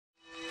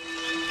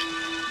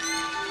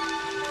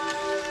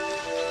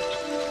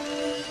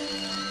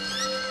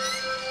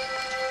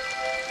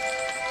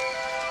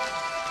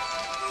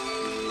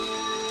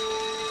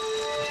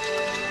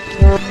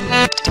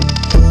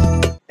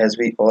as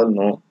we all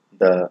know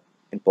the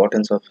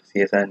importance of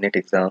CSIR NET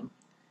exam,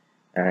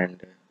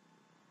 and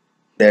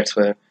that's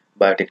where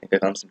Biotecnika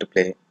comes into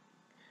play.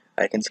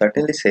 I can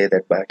certainly say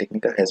that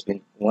Biotecnika has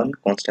been one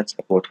constant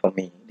support for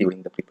me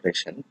during the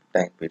preparation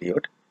time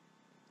period.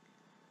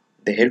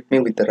 They helped me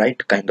with the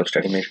right kind of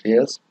study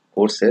materials,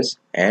 courses,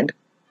 and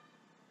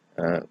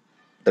uh,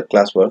 the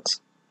classworks.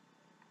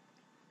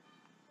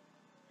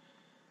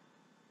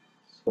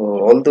 So,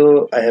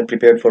 although I have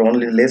prepared for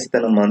only less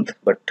than a month,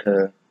 but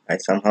I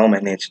somehow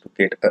managed to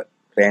get a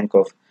rank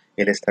of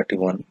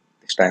LS31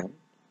 this time.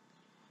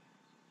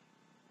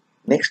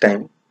 Next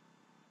time,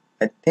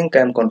 I think I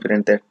am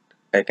confident that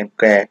I can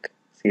crack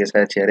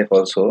CSIR CRF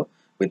also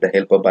with the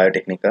help of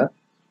Biotecnika.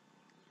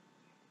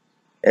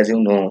 As you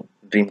know,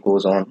 dream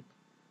goes on.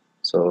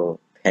 So,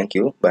 thank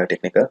you,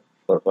 Biotecnika,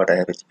 for what I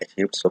have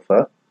achieved so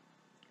far.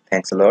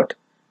 Thanks a lot,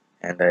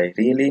 and I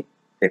really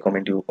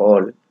recommend you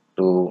all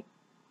to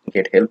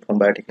get help from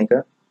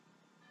Biotecnika.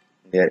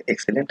 They are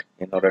excellent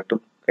in order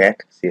to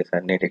crack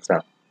CSIR NET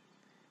exam.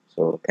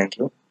 So, thank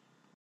you.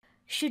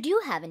 Should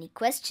you have any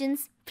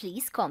questions,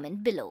 please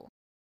comment below.